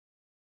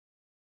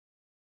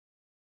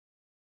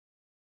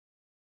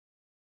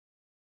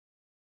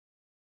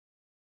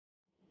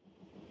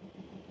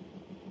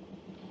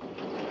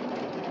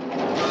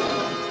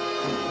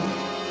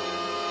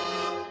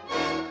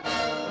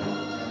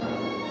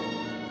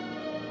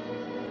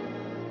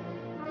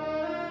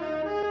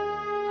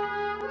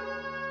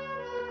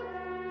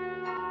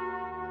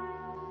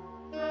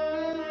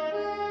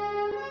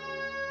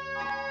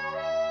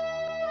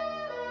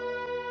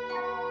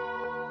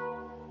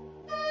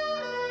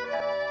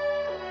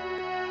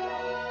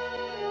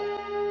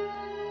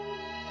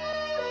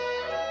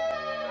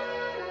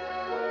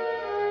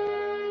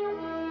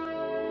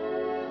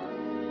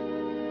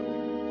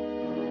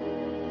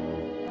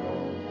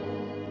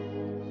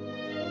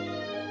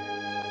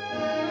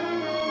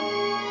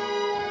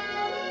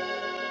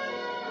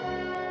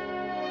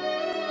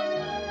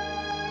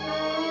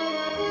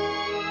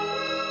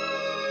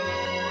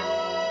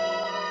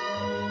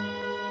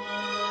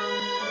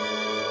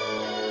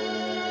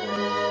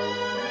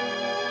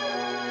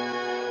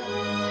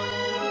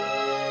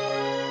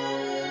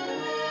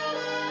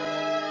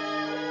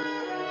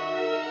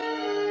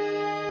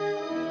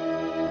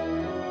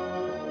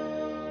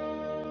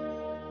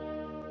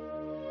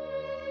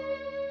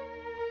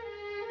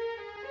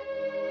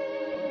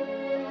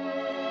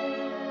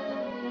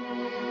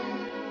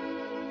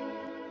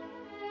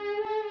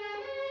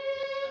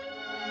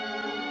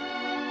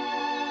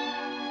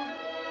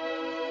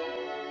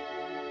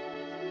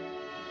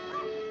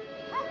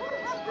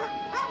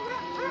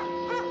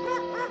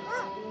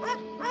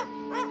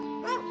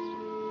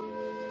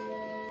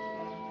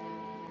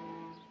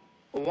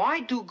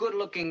Why do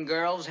good-looking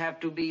girls have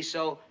to be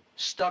so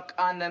stuck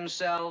on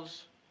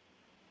themselves?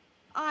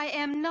 I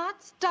am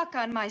not stuck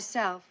on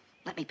myself.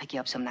 Let me pick you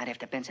up some night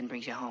after Benson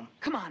brings you home.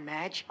 Come on,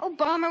 Madge. Oh,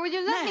 Bomber, will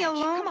you let me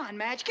alone? Come on,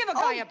 Madge. Give a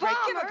guy a break.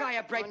 Give a Bomber. guy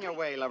a break. On your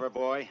way, lover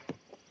boy.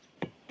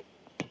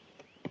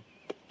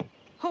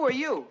 Who are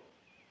you?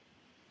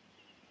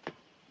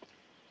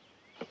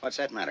 What's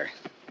that matter?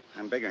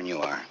 I'm bigger than you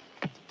are.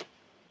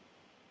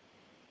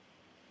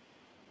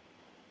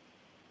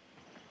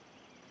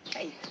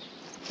 Hey,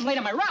 I'm late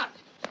on my route.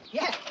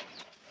 Yeah.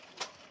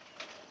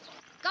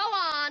 Go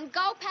on,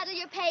 go peddle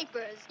your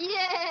papers.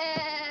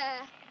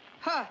 Yeah.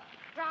 Huh.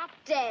 Drop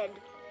dead.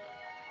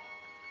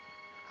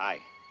 Hi.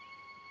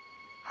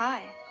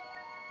 Hi.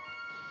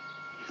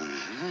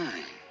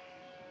 Hi.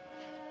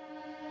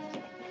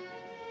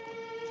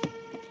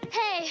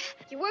 Hey,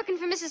 you working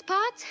for Mrs.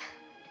 Potts?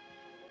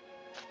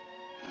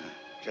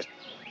 Just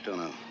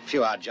doing a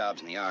few odd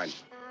jobs in the yard.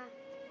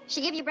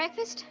 She give you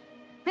breakfast?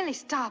 Millie,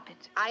 stop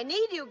it. I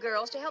need you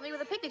girls to help me with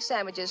the picnic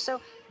sandwiches,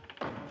 so...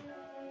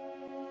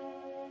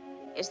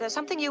 Is there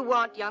something you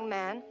want, young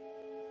man?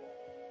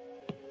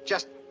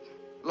 Just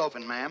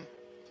loafing, ma'am.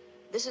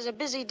 This is a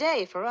busy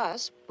day for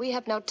us. We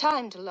have no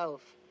time to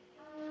loaf.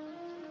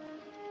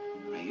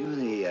 Are you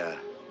the,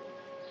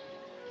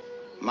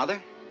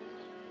 mother?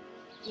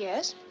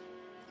 Yes?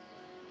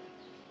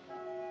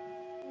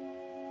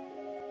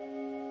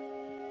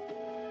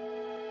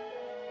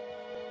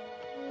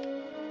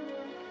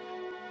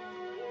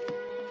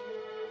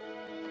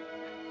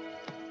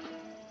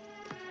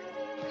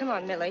 Come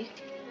on, Millie.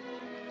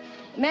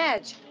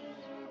 Madge.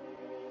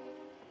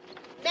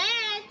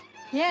 Dad,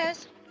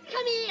 Yes?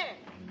 come here.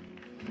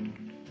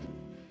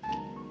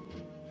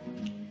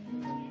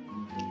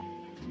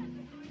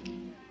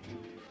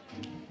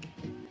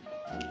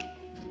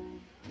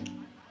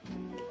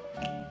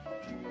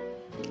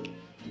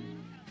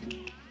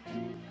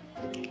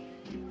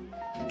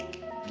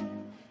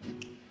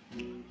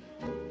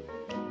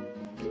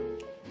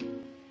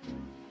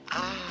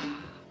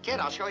 Kid,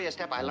 I'll show you a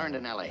step I learned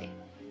in L.A.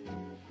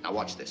 Now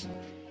watch this.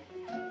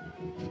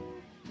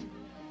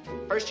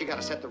 First, you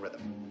gotta set the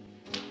rhythm.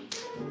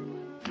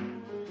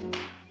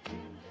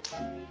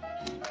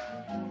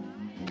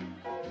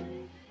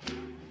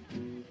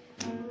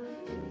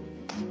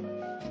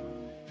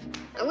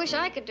 I wish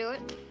I could do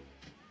it.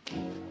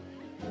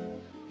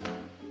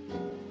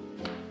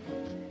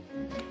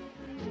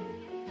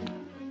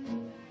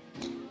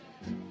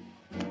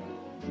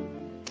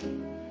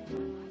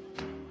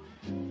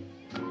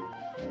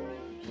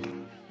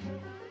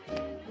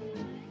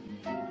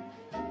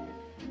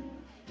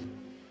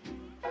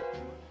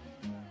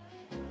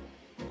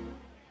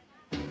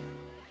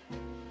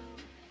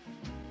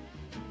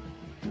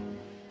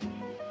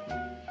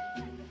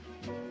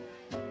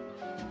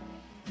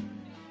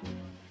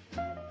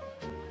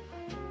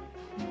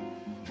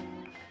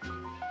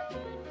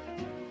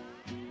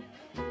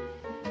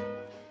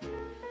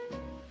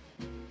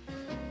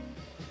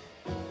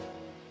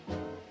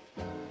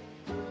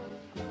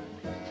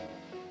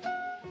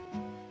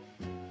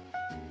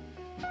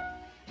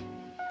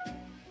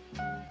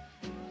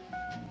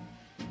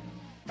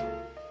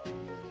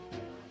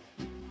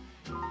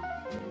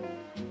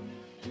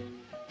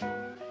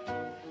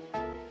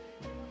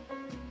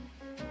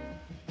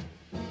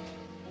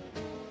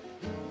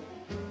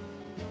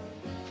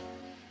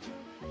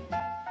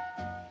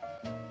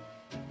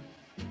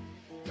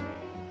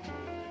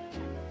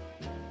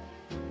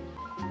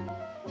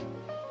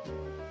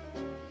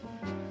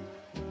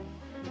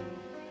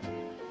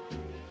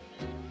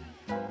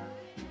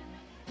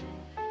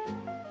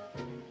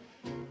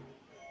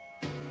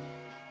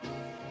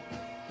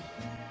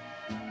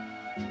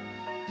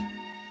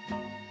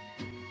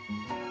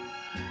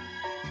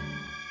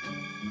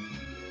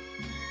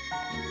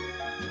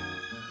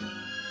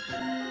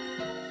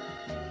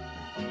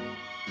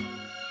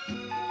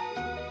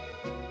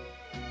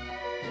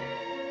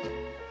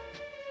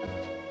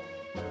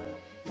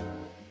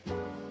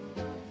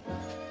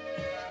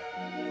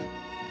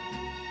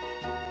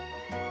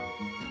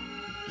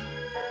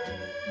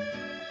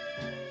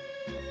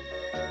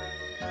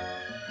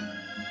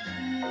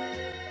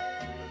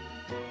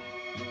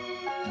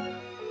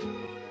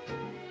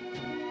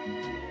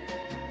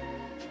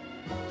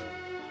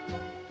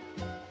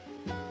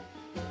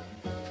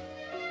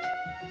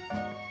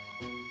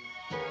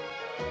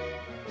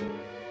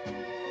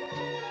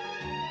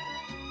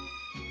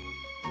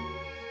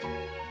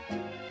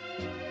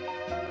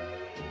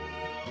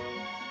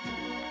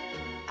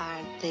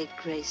 They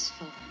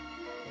graceful.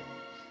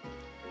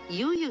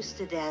 You used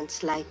to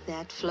dance like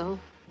that, Flo.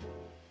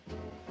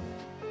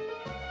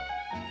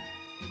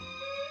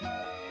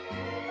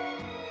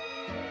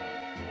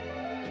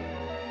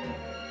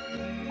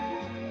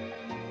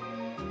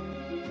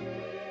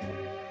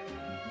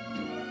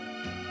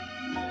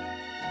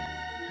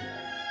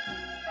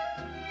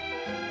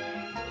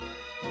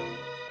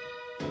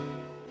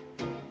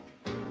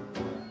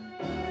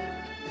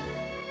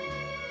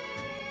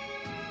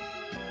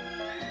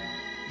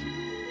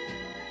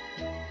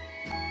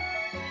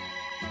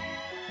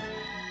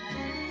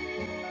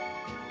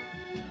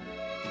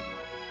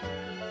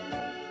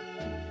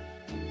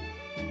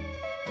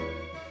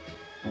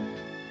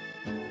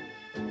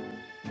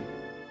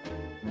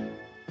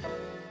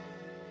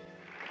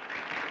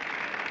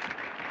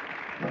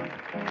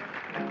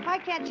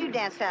 can't you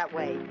dance that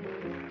way?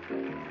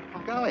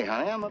 Oh, golly,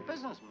 honey, I'm a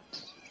businessman.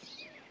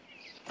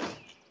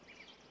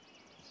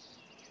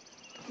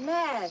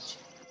 Madge,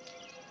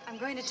 I'm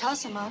going to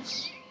toss him off.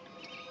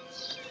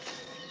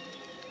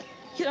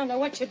 You don't know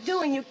what you're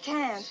doing. You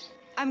can't.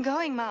 I'm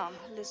going, Mom.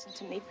 Listen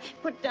to me.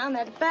 Put down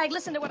that bag.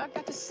 Listen to what I've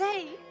got to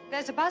say.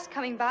 There's a bus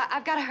coming by.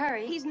 I've got to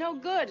hurry. He's no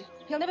good.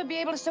 He'll never be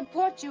able to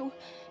support you.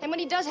 And when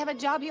he does have a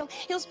job,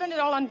 he'll spend it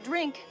all on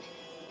drink.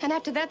 And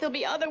after that, there'll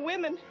be other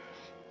women.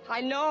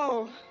 I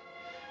know.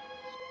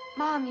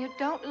 Mom, you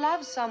don't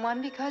love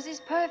someone because he's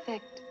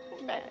perfect.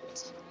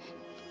 Madge,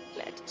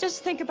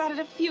 just think about it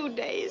a few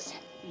days.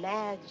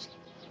 Madge.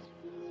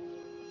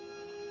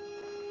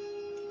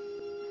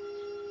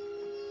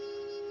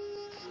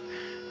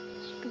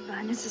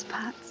 Goodbye, Mrs.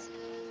 Potts.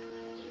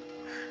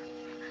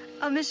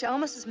 I'll miss you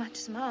almost as much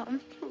as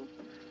Mom.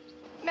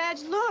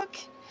 Madge, look.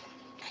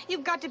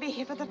 You've got to be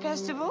here for the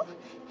festival.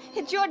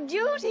 It's your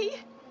duty.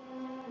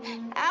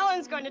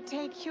 Alan's going to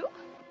take you.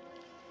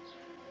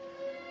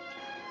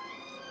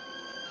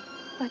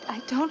 But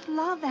I don't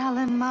love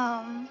Alan,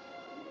 Mom.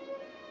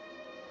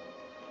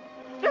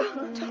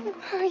 Oh, don't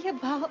worry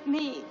about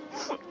me.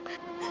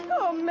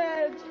 Oh,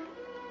 Madge.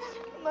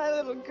 My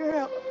little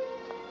girl.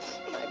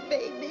 My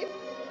baby.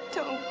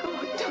 Don't go,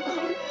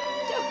 don't.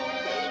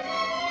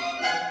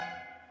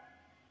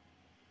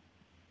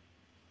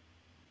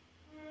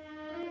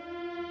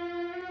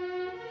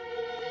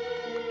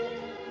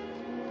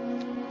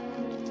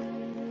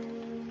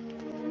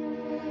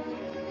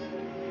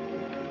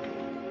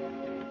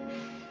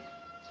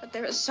 But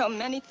there are so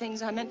many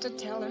things I meant to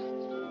tell her.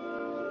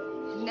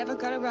 I never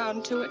got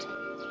around to it.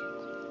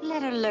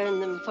 Let her learn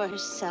them for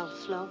herself,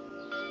 Flo.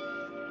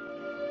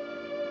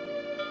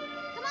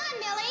 Come on,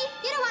 Millie.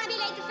 You don't want to be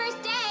late the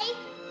first day.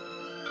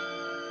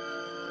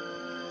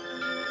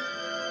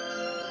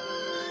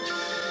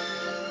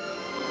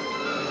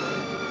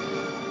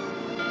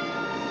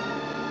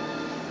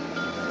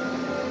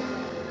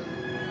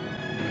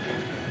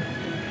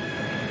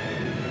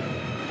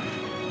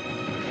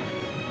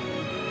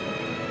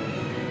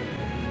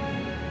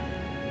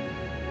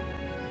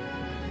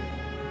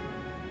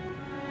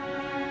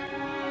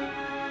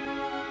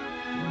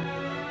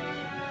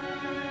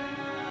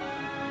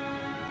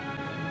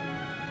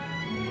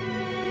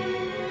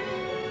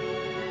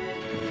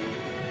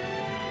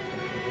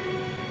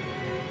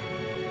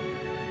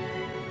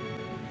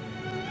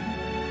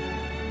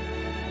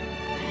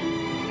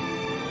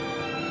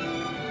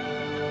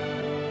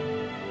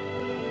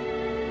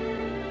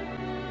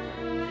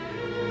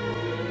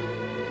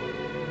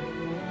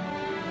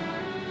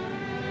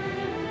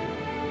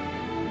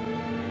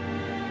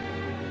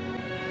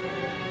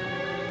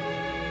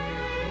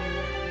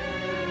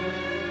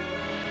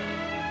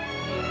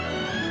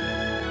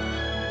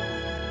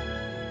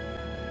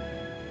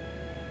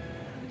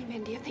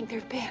 Do you think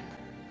there've been?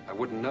 I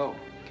wouldn't know.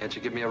 Can't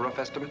you give me a rough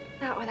estimate?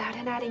 Not without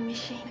an adding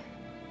machine.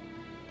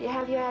 Do you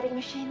have your adding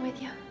machine with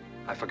you?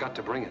 I forgot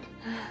to bring it.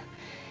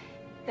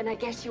 Then I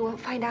guess you won't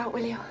find out,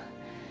 will you?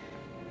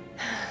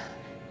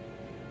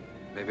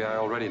 Maybe I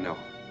already know.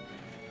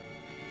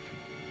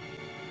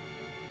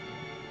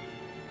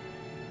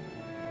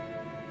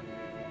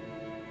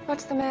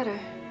 What's the matter?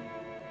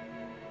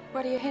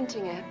 What are you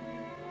hinting at?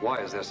 Why?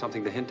 Is there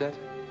something to hint at?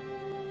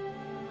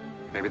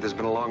 Maybe there's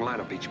been a long line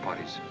of beach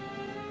parties.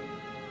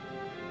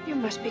 You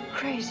must be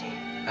crazy.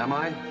 Am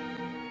I?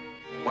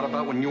 What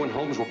about when you and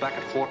Holmes were back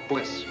at Fort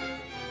Bliss?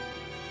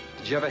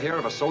 Did you ever hear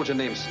of a soldier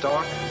named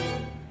Stark?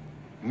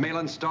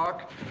 Malin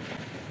Stark?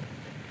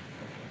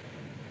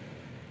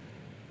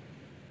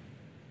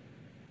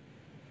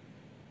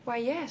 Why,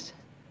 yes.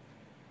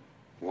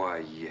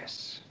 Why,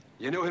 yes.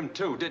 You knew him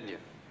too, didn't you?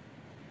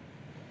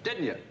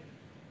 Didn't you?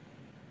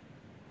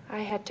 I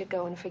had to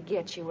go and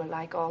forget you were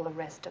like all the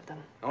rest of them.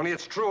 Only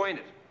it's true, ain't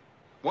it?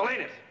 Well, ain't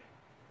it?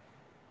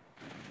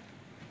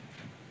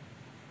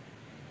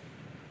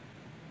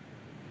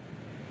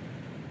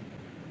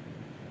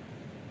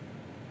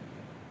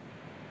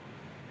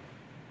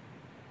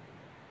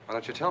 Why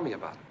don't you tell me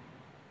about it?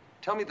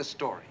 Tell me the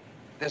story.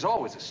 There's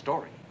always a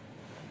story.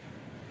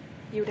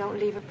 You don't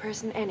leave a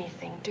person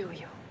anything, do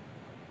you?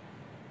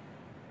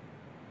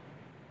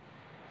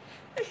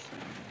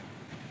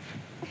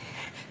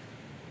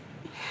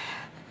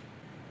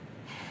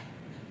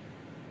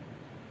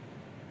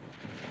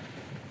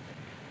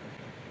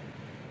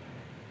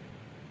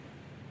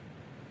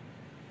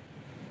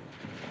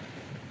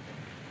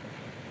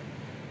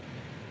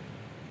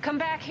 Come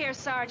back here,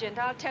 Sergeant.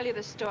 I'll tell you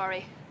the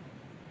story.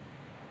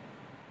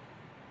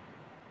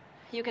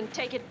 You can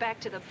take it back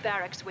to the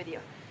barracks with you.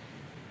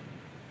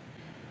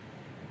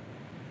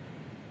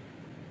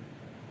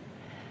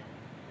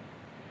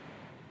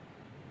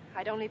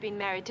 I'd only been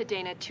married to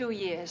Dana 2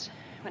 years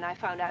when I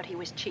found out he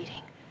was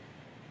cheating.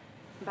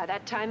 By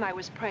that time, I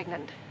was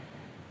pregnant.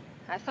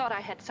 I thought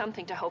I had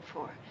something to hope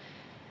for.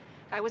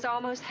 I was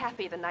almost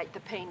happy the night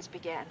the pains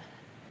began.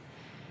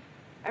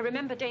 I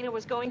remember Dana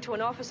was going to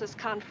an officers'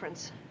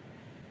 conference.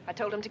 I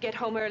told him to get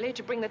home early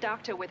to bring the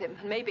doctor with him,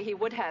 and maybe he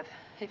would have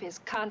if his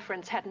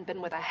conference hadn't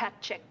been with a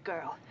hat-check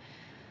girl.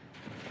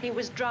 He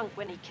was drunk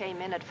when he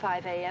came in at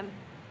 5 a.m.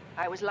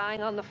 I was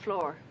lying on the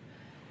floor.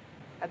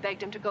 I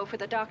begged him to go for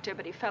the doctor,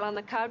 but he fell on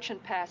the couch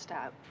and passed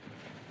out.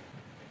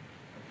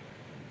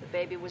 The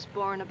baby was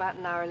born about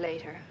an hour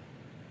later.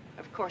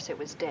 Of course, it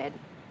was dead.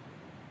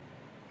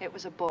 It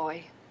was a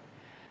boy.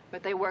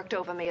 But they worked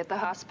over me at the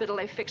hospital.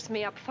 They fixed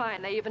me up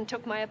fine. They even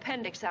took my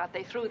appendix out.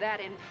 They threw that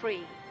in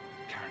free.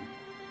 Karen.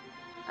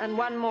 And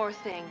one more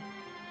thing.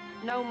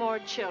 No more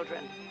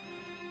children.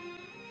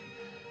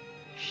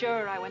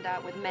 Sure, I went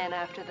out with men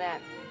after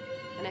that.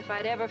 And if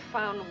I'd ever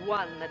found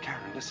one that...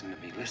 Karen, listen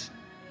to me, listen.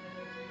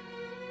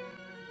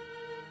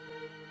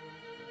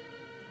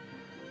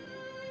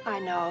 I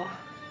know.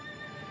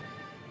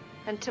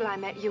 Until I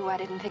met you, I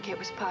didn't think it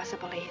was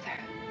possible either.